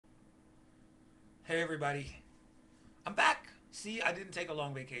Hey everybody, I'm back. See, I didn't take a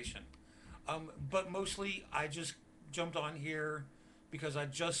long vacation, but mostly I just jumped on here because I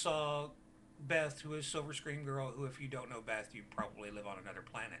just saw Beth, who is Silver Screen Girl. Who, if you don't know Beth, you probably live on another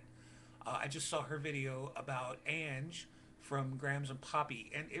planet. I just saw her video about Ange from Grams and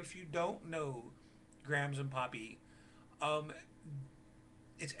Poppy, and if you don't know Grams and Poppy, um,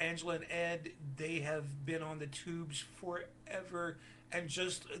 it's Angela and Ed. They have been on the tubes forever and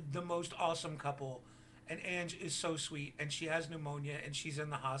just the most awesome couple. And Ange is so sweet, and she has pneumonia and she's in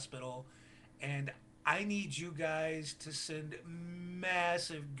the hospital. And I need you guys to send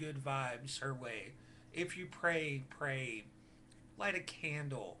massive good vibes her way. If you pray, pray, light a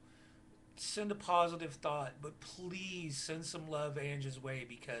candle, send a positive thought, but please send some love Ange's way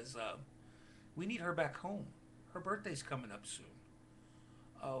because we need her back home. Her birthday's coming up soon.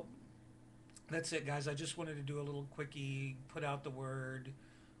 Um, that's it, guys. I just wanted to do a little quickie, put out the word,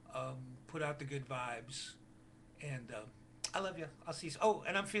 um, put out the good vibes, and I love you. I'll see you. Oh,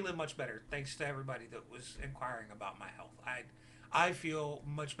 and I'm feeling much better. Thanks to everybody that was inquiring about my health. I feel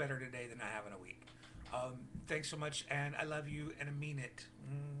much better today than I have in a week. Thanks so much, and I love you, and I mean it.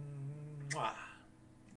 Mwah.